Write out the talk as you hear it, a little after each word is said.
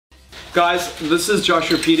Guys, this is Josh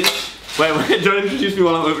Pieters. Wait, don't introduce me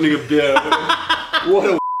while I'm opening a beer. What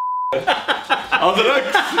a how's it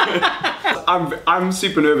look? I'm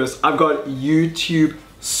super nervous. I've got YouTube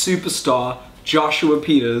superstar Joshua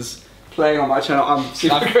Pieters playing on my channel. I'm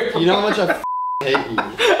super You know how much I hate you.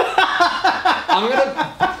 I'm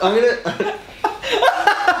gonna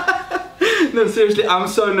No, seriously, I'm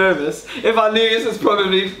so nervous. If I lose, it's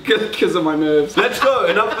probably because of my nerves. Let's go,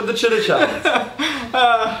 enough with the chitter chat.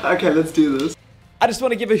 Okay, let's do this. I just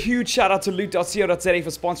want to give a huge shout out to loot.co.za for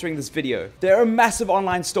sponsoring this video. They're a massive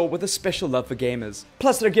online store with a special love for gamers.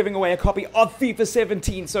 Plus they're giving away a copy of FIFA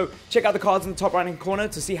 17, so check out the cards in the top right hand corner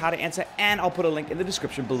to see how to enter, and I'll put a link in the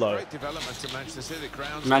description below.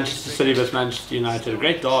 Manchester City vs Manchester United, a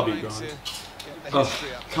great derby, Grant. Oh,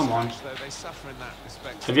 come on.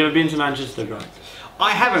 Have you ever been to Manchester, Grant?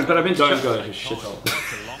 I haven't, but I've been to Don't go to shithole.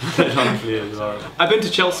 That honestly is horrible. I've been to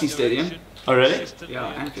Chelsea Stadium. Oh really? Yeah,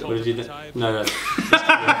 Anfield. What did you do? No, no.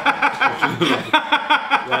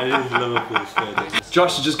 That is Liverpool Stadium.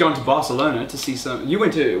 Josh has just gone to Barcelona to see some. You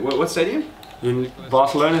went to what stadium? The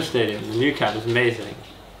Barcelona Stadium, the new cat, is amazing.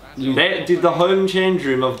 They did the home change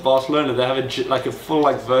room of Barcelona. They have a like a full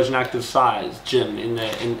like Virgin Active size gym in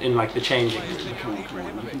there in like the changing room. Come on,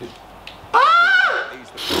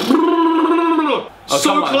 Oh,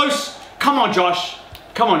 so close! Come on, Josh.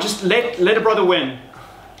 Come on, just let a brother win.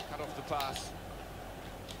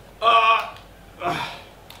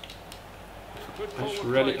 That's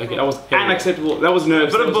really okay. That was unacceptable. That was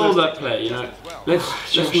nerves. A bit of build-up play, you know.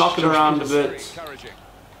 Let's just knock it around a bit.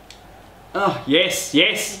 Oh, yes,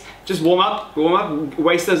 yes. Just warm up,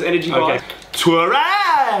 waste those energy bars. Okay. Touré!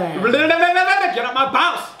 Get out my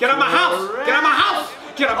house! Get out my house! Get out my house!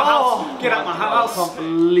 Get out my house! Get out my house! I can't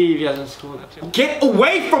believe he hasn't scored. Get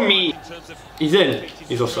away from me! He's in.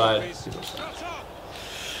 He's offside. He's offside.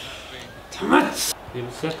 Damn it!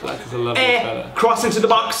 Like is a lovely fella. Cross into the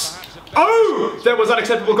box. Oh! That was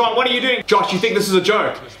unacceptable. Go on, what are you doing? Josh, you think this is a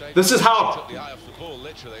joke? This is how...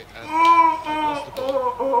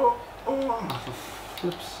 For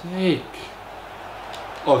flip's sake.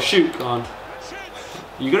 Oh shoot, Grant.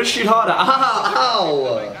 You gotta shoot harder.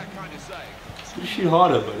 Ow! You gotta shoot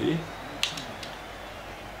harder, buddy.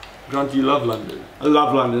 Grant, you love London. I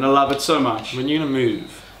love London. I love it so much. When are you gonna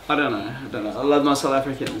move? I don't know. I love my South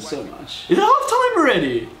Africans so much. Is it half time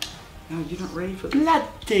already? No, you're not ready for this.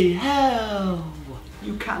 Bloody hell!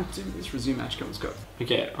 You can't do this. Resume match. Come, let's go.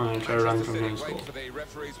 Okay, I'm gonna try to run from here.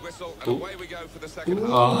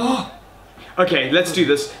 Oh. Okay, let's do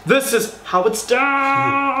this. This is how it's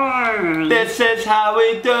done. This is how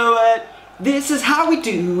we do it. This is how we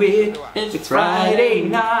do it. It's Friday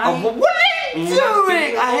night. Oh, what are you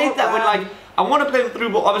doing? I hate that when like I want to play the through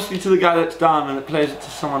ball obviously to the guy that's down and it plays it to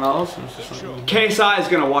someone else. And it's just like, KSI is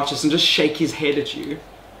gonna watch this and just shake his head at you.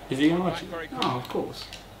 is he gonna watch it? Oh, of course.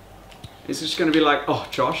 It's just gonna be like, oh,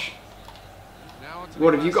 Josh,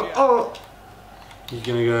 what have you got? Oh, He's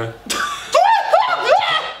gonna go.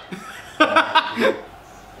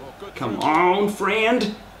 come on,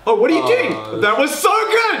 friend. Oh, what are you doing? That was so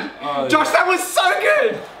good! Josh, that was so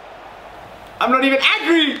good! I'm not even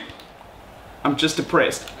angry! I'm just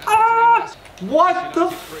depressed. Ah! What the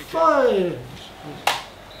fuck?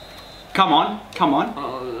 Come on, come on.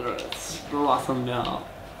 Oh, let's blossom now.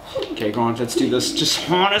 Okay, go on, let's do this. Just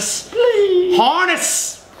harness. Please.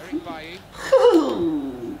 Harness!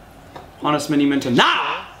 Harness Mini Minton.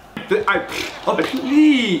 Now! Oh,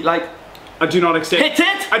 please. Like, I do not accept. hit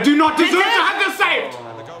it! I do not deserve to have this saved!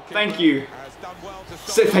 Thank you.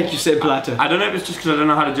 Thank you, Seb Blatter. I don't know if it's just because I don't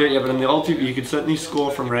know how to do it yet, but in the old people you could certainly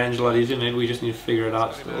score from range a lot easier. Maybe we just need to figure it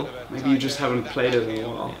out still. Maybe you just haven't played it in a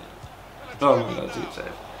while. Oh my god, dude,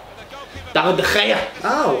 save.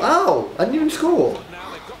 Ow, ow! I didn't even score.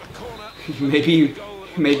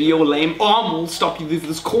 Maybe your lame arm will stop you with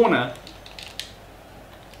this corner.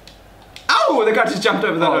 Oh, the guy just jumped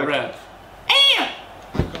over that Oh, hook. rep. Eh!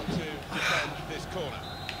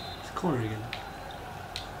 It's corner again.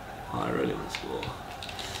 Oh, I really want to score.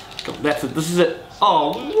 Come on, that's it. This is it.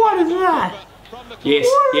 Oh, what is that? Yes,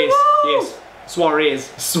 yes. Suarez.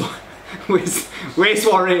 Where's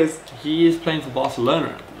Suarez? He is playing for Barcelona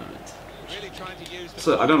at the moment.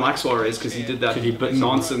 So I don't like Suarez because he did that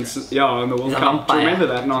nonsense. Yeah, in the World Cup. Do you remember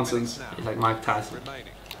that nonsense? He's like Mike Tyson.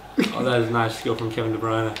 Oh, that is a nice skill from Kevin De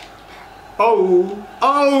Bruyne. Oh!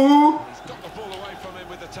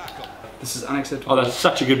 This is unacceptable. Oh, that's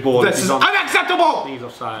such a good ball. This is unacceptable! I think he's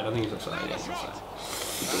offside. Yeah, he's offside.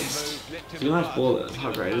 It's a nice ball though.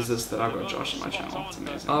 How great is this that I've got Josh on my channel? It's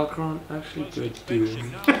amazing. Oh, Grant, actually good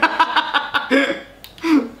dude.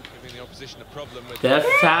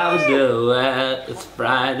 That's how we do it. It's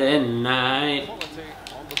Friday night.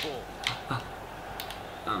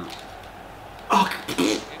 Oh,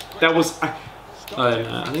 that was. Oh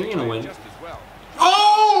no, I think you're gonna win.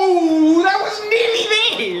 Oh, that was nearly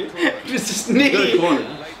there. It was just nearly. Good corner.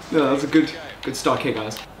 No, that was a good start here,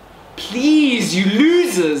 guys. Please, you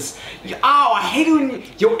losers. Oh, I hate it when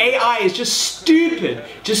your AI is just stupid.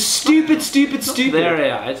 Just stupid. Their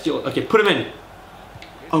AI, it's your. Okay, put him in.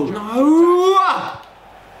 Oh no!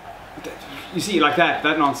 You see, like that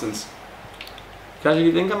nonsense. Guys, if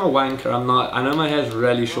you think I'm a wanker, I'm not. I know my hair's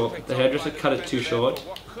really short, but the hairdresser cut it too short.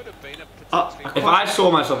 If I saw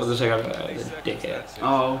myself as a second, I'd be a dickhead.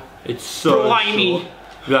 Oh. It's so Blimey.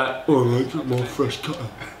 That, oh, I took my fresh cut.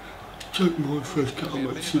 Take my fresh cut, I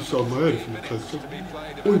might see some of my hair from the closer.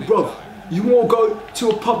 Oi, bruv, you wanna go to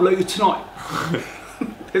a pub later tonight?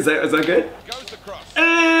 Is that good?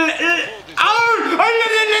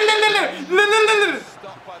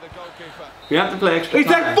 We have to play extra Is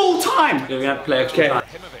time. that full time? Yeah, we have to play extra time.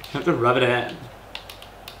 We have to rub it in.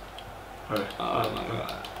 Oh my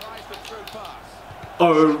god.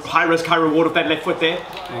 Oh, high risk, high reward of that left foot there.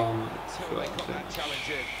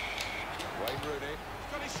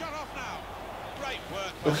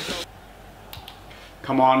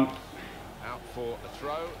 Come on.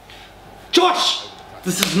 Josh!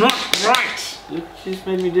 This is not right! Look what she's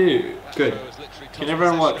made me do. Good. Can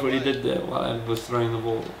everyone watch what he did there while I was throwing the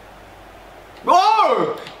ball?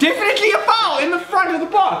 Oh! Definitely a foul in the front of the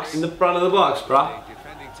box! In the front of the box, bruh.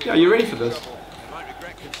 Yeah, you ready for this?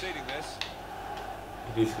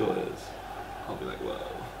 If he scores, I'll be like, whoa.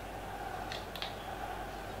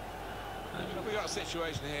 We got a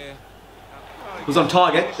situation here. It was on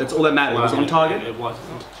target, that's all that mattered. It was on target. It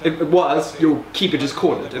wasn't. It was, your keeper just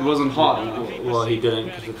caught it. It wasn't hard. Well, he didn't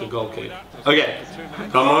because it's a goal kick. Okay.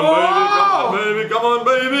 Come on, baby, come on,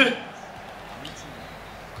 baby.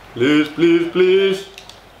 Please, please, please.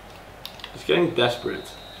 It's getting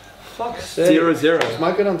desperate. Fuck's sake. 0-0. This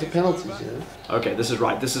might go down to penalties, you know? Okay, this is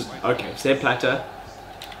right. This is okay. Stay platter.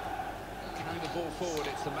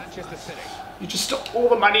 You just took all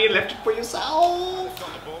the money and left it for yourself.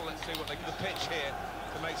 Let's see what they the pitch here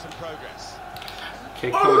to make some progress.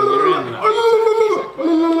 Okay, come on, you're in now.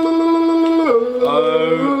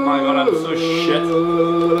 Oh my god, I'm so shit.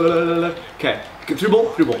 Okay, through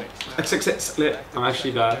ball. X. I'm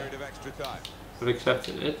actually bad. I've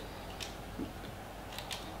accepted it.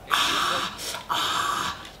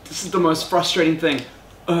 This is the most frustrating thing.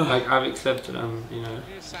 Like, I've accepted, you know.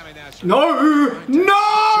 No!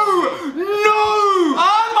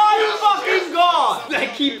 Oh my fucking god!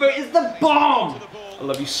 That keeper is the bomb! I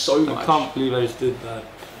love you so much. I can't believe I just did that.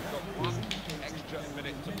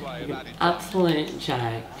 Absolute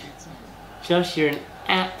joke. Josh, you're an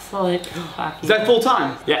absolute fucking... Is that full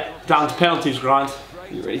time? Yeah, down to penalties, Grant. Are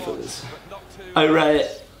you ready for this? I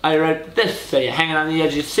wrote this so you're hanging on the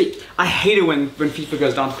edge of your seat. I hate it when FIFA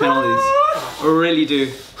goes down to penalties. I really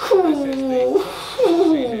do.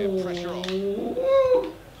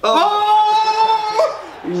 Oh!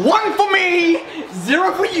 1 for me,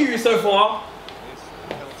 0 for you so far.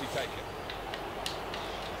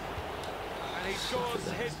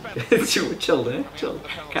 Chill there, chill,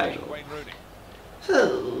 casual.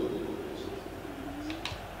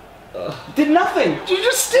 Did nothing. You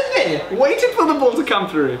just stood there, waiting for the ball to come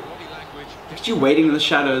through. Look at you waiting in the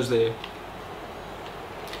shadows there.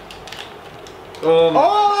 Oh,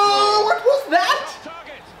 what was that?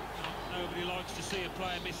 Nobody likes to see a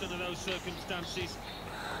player miss under those circumstances.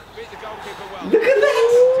 Beat the goalkeeper well. Look at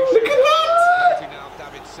that! Look at that! Now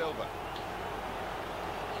David Silva.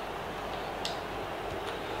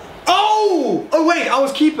 Oh! Oh wait, I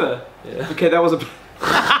was keeper. Yeah. Okay, that was a...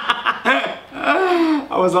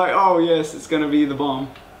 I was like, oh yes, it's gonna be the bomb.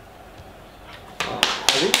 I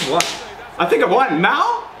think you won. I think I won.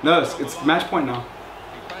 Now? No, it's match point now.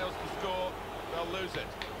 He fails to score, they'll lose it.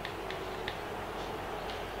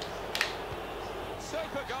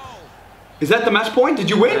 Super goal. Is that the match point? Did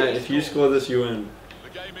you win? If you score this, you win. The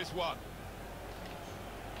game is won.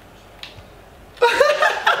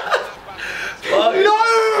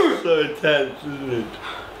 No! So intense, isn't it?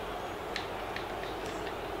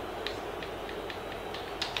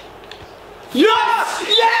 Yes!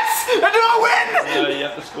 Yes! And did I win? No, you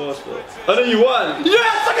have to score. Oh no, you won!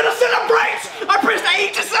 Yes! I'm gonna celebrate! I pressed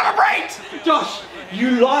A to celebrate! Josh,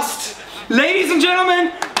 you lost. Ladies and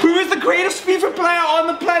gentlemen, who is the greatest FIFA player on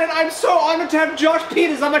the planet? I'm so honored to have Josh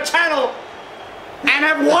Pieters on my channel. And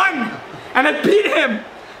I've won! And I beat him!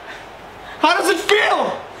 How does it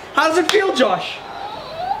feel? How does it feel, Josh?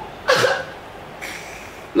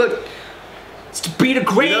 Look, it's to be the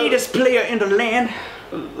greatest player in the land.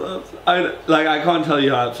 I can't tell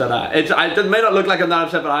you how upset I am. It may not look like I'm that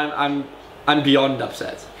upset, but I'm beyond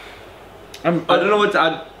upset. I don't know what to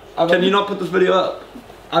add. Can you not put this video up?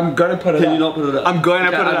 I'm gonna put it up. Can you not put it up? I'm going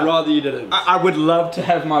to put it up. I'd rather you didn't. I would love to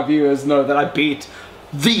have my viewers know that I beat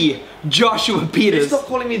the Joshua Pieters. Stop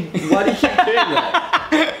calling me. Why do you keep doing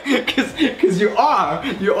that? Because you are.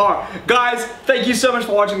 Guys, thank you so much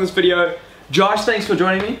for watching this video. Josh, thanks for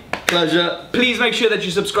joining me. Pleasure. Please make sure that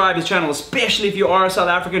you subscribe to his channel, especially if you are a South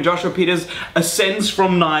African. Joshua Pieters ascends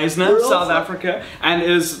from Knysna, South Africa, and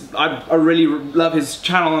I really love his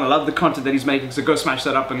channel and I love the content that he's making, so go smash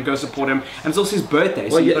that up and go support him. And it's also his birthday,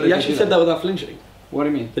 so well, you actually said that without flinching. What do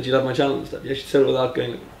you mean? That you love my channel and stuff. You actually said it without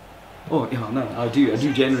going... Oh, yeah, no, I do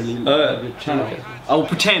generally love your channel. Okay. I'll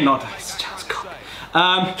pretend not. This channel's cock.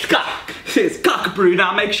 It's cockapoo.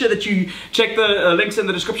 Now make sure that you check the links in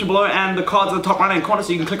the description below and the cards in the top right hand corner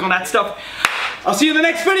so you can click on that stuff. I'll see you in the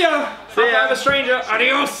next video. See ya. I'm a stranger.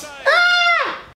 Adios.